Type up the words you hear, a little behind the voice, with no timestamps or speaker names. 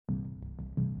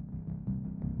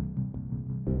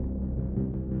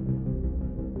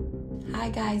Hi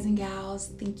guys and gals,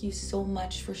 thank you so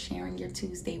much for sharing your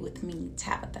Tuesday with me,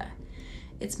 Tabitha.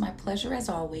 It's my pleasure as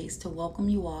always to welcome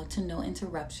you all to No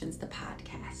Interruptions, the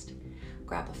podcast.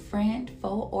 Grab a friend,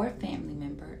 foe, or family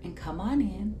member and come on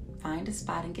in, find a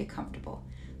spot and get comfortable.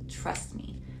 Trust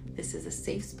me, this is a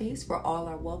safe space where all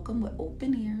are welcome with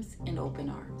open ears and open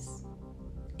arms.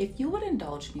 If you would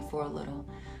indulge me for a little,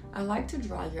 I'd like to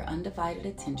draw your undivided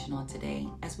attention on today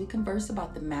as we converse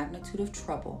about the magnitude of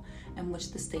trouble in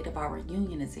which the state of our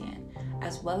union is in,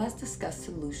 as well as discuss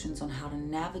solutions on how to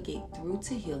navigate through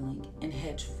to healing and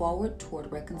hedge forward toward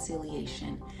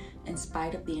reconciliation in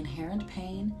spite of the inherent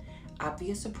pain,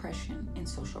 obvious oppression, and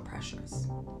social pressures.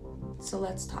 So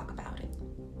let's talk about it.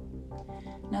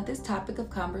 Now, this topic of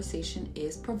conversation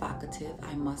is provocative,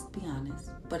 I must be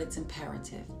honest, but it's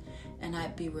imperative, and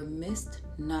I'd be remiss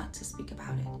not to speak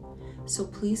about it. So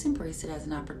please embrace it as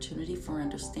an opportunity for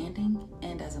understanding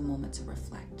and as a moment to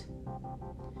reflect.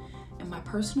 In my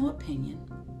personal opinion,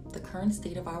 the current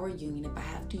state of our union, if I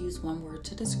have to use one word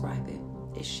to describe it,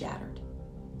 is shattered,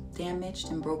 damaged,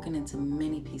 and broken into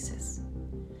many pieces.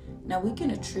 Now, we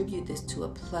can attribute this to a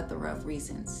plethora of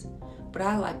reasons, but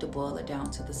I like to boil it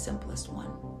down to the simplest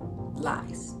one: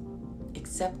 lies.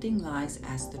 Accepting lies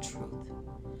as the truth.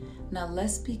 Now,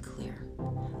 let's be clear.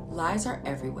 Lies are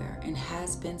everywhere and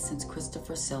has been since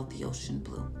Christopher sailed the ocean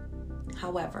blue.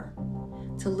 However,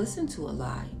 to listen to a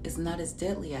lie is not as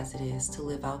deadly as it is to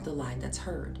live out the lie that's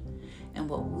heard. And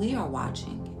what we are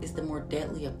watching is the more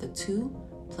deadly of the two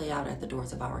play out at the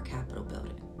doors of our Capitol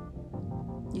building.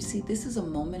 You see, this is a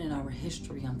moment in our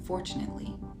history,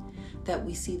 unfortunately, that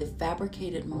we see the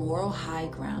fabricated moral high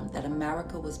ground that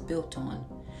America was built on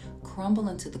crumble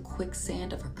into the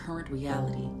quicksand of her current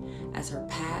reality as her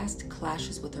past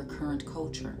clashes with her current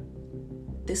culture.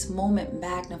 This moment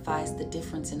magnifies the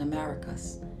difference in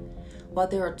Americas. While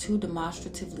there are two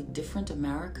demonstratively different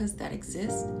Americas that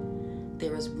exist,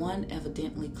 there is one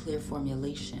evidently clear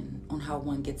formulation on how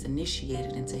one gets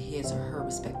initiated into his or her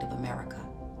respective America.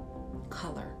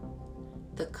 Color.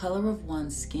 The color of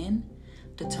one's skin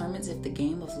determines if the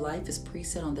game of life is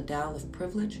preset on the dial of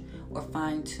privilege or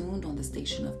fine-tuned on the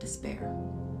station of despair.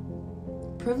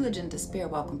 Privilege and despair,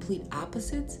 while complete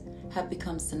opposites, have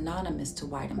become synonymous to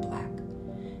white and black.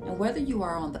 And whether you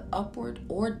are on the upward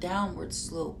or downward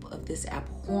slope of this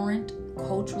abhorrent,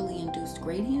 culturally induced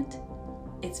gradient,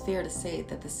 it's fair to say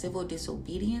that the civil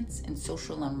disobedience and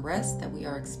social unrest that we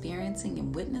are experiencing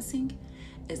and witnessing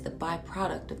is the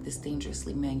byproduct of this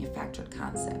dangerously manufactured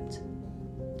concept.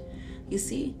 You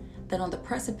see that on the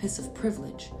precipice of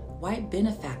privilege, white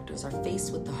benefactors are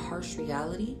faced with the harsh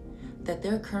reality that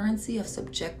their currency of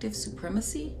subjective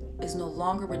supremacy is no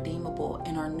longer redeemable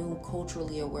in our new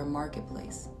culturally aware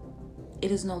marketplace.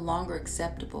 It is no longer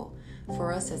acceptable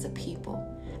for us as a people,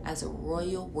 as a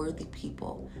royal worthy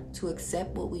people, to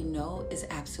accept what we know is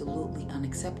absolutely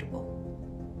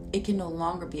unacceptable. It can no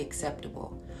longer be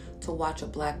acceptable to watch a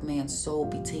black man's soul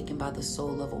be taken by the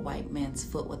sole of a white man's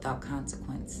foot without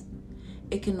consequence.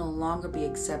 It can no longer be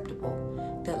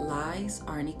acceptable that lies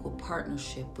are in equal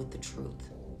partnership with the truth,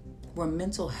 where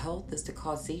mental health is the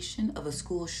causation of a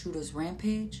school shooter's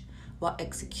rampage, while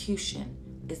execution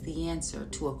is the answer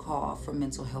to a call for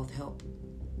mental health help.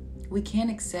 We can't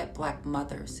accept black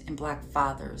mothers and black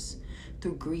fathers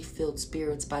through grief-filled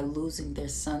spirits by losing their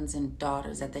sons and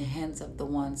daughters at the hands of the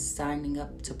ones signing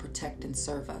up to protect and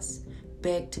serve us,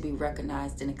 beg to be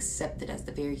recognized and accepted as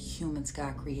the very humans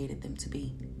God created them to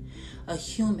be. A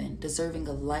human deserving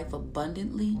a life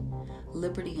abundantly,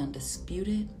 liberty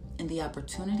undisputed, and the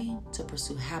opportunity to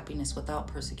pursue happiness without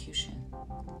persecution.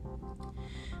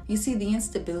 You see, the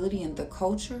instability in the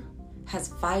culture has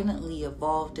violently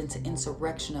evolved into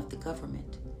insurrection of the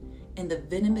government. And the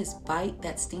venomous bite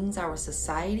that stings our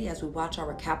society as we watch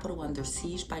our capital under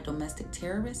siege by domestic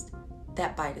terrorists,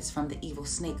 that bite is from the evil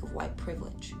snake of white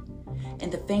privilege.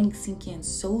 And the fangs sink in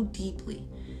so deeply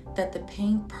that the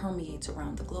pain permeates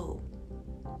around the globe.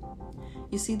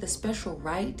 You see, the special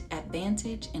right,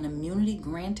 advantage, and immunity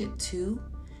granted to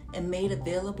and made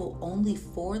available only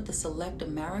for the select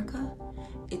America,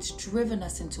 it's driven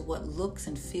us into what looks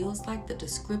and feels like the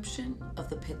description of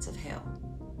the pits of hell.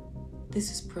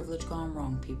 This is privilege gone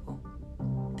wrong, people.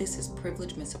 This is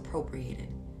privilege misappropriated.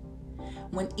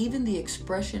 When even the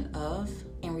expression of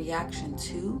and reaction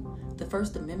to the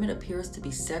First Amendment appears to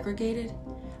be segregated,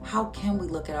 how can we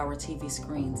look at our TV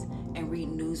screens and read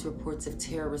news reports of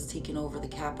terrorists taking over the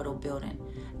Capitol building,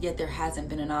 yet there hasn't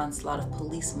been an onslaught of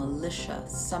police militia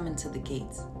summoned to the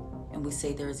gates, and we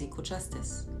say there is equal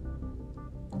justice?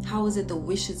 How is it the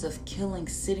wishes of killing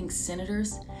sitting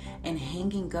senators and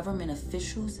hanging government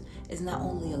officials is not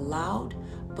only allowed,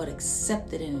 but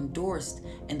accepted and endorsed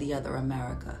in the other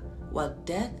America, while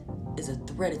death is a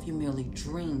threat if you merely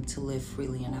dream to live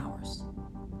freely in ours?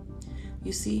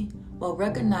 You see, while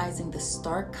recognizing the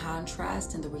stark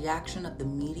contrast in the reaction of the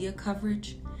media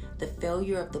coverage, the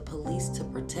failure of the police to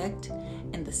protect,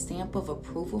 and the stamp of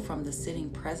approval from the sitting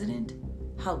president,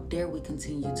 how dare we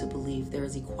continue to believe there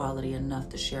is equality enough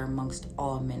to share amongst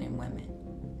all men and women?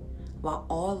 While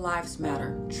all lives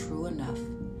matter, true enough,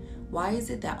 why is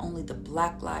it that only the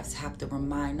Black lives have to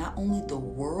remind not only the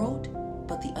world,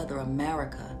 but the other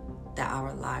America that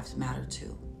our lives matter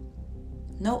too?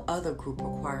 No other group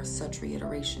requires such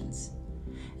reiterations.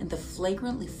 And the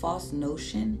flagrantly false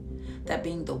notion that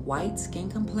being the white skin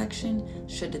complexion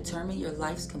should determine your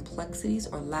life's complexities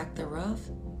or lack thereof,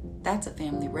 that's a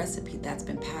family recipe that's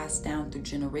been passed down through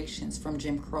generations from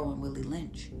Jim Crow and Willie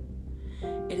Lynch.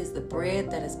 It is the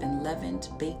bread that has been leavened,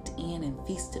 baked in, and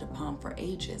feasted upon for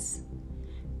ages.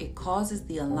 It causes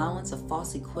the allowance of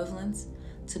false equivalents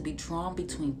to be drawn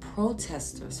between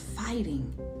protesters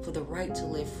fighting for the right to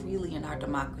live freely in our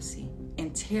democracy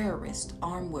and terrorists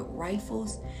armed with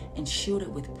rifles and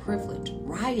shielded with privilege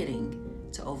rioting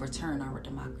to overturn our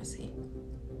democracy.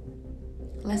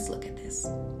 Let's look at this.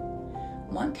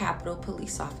 One Capitol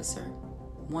police officer,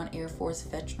 one Air Force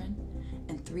veteran,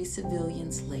 and 3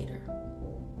 civilians later,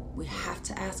 we have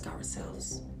to ask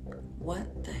ourselves,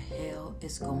 what the hell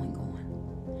is going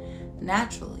on?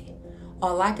 Naturally,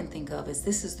 all I can think of is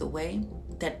this is the way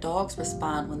that dogs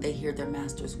respond when they hear their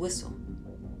master's whistle.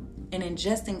 In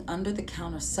ingesting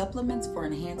under-the-counter supplements for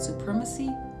enhanced supremacy,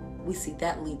 we see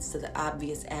that leads to the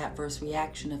obvious adverse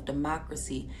reaction of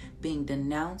democracy being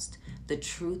denounced, the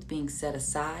truth being set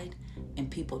aside,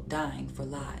 and people dying for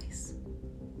lies.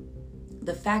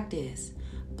 The fact is,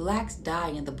 Blacks die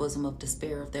in the bosom of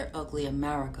despair of their ugly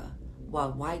America,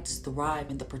 while whites thrive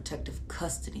in the protective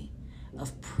custody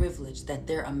of privilege that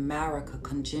their America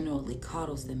congenially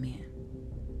coddles them in.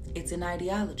 It's an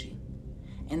ideology,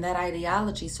 and that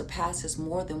ideology surpasses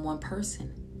more than one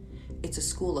person. It's a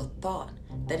school of thought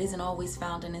that isn't always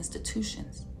found in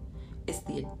institutions. It's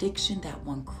the addiction that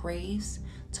one craves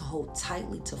to hold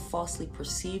tightly to falsely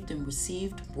perceived and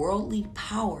received worldly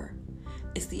power.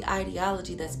 It's the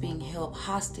ideology that's being held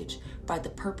hostage by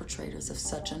the perpetrators of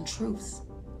such untruths.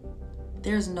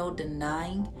 There's no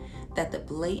denying that the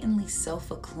blatantly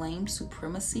self-acclaimed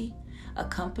supremacy,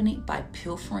 accompanied by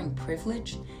pilfering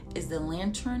privilege, is the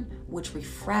lantern which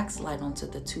refracts light onto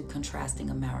the two contrasting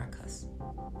Americas.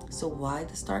 So why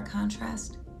the stark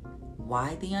contrast?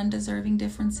 Why the undeserving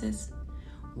differences?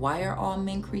 Why are all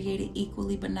men created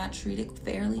equally but not treated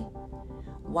fairly?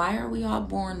 Why are we all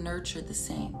born nurtured the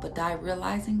same but die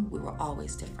realizing we were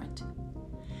always different?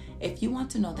 If you want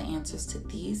to know the answers to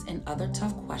these and other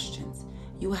tough questions,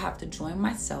 you will have to join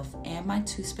myself and my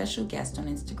 2 special guests on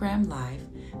Instagram Live,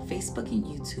 Facebook, and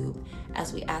YouTube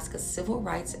as we ask a civil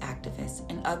rights activist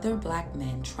and other Black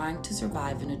men trying to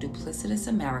survive in a duplicitous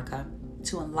America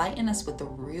to enlighten us with the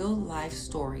real life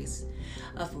stories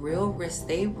of real risks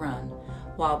they run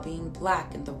while being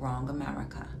Black in the wrong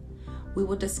America. We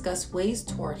will discuss ways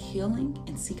toward healing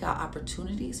and seek out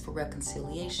opportunities for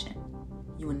reconciliation.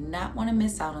 You will not want to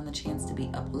miss out on the chance to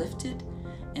be uplifted,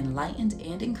 enlightened,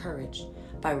 and encouraged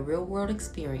by real-world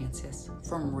experiences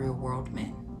from real-world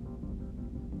men.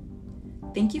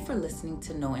 Thank you for listening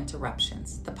to No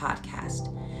Interruptions, the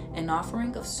podcast, an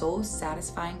offering of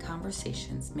soul-satisfying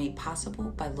conversations made possible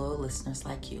by loyal listeners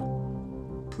like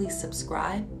you. Please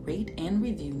subscribe, rate, and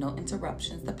review No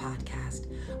Interruptions, the podcast,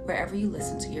 wherever you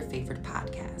listen to your favorite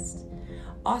podcasts.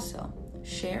 Also,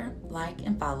 share, like,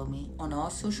 and follow me on all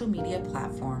social media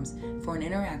platforms for an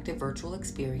interactive virtual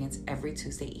experience every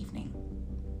Tuesday evening.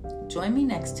 Join me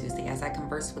next Tuesday as I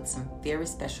converse with some very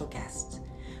special guests.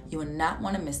 You will not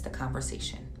want to miss the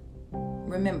conversation.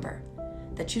 Remember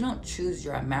that you don't choose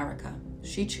your America,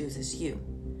 she chooses you.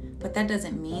 But that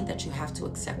doesn't mean that you have to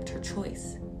accept her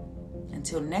choice.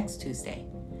 Until next Tuesday,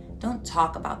 don't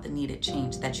talk about the needed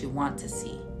change that you want to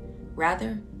see.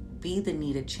 Rather, be the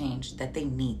needed change that they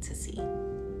need to see.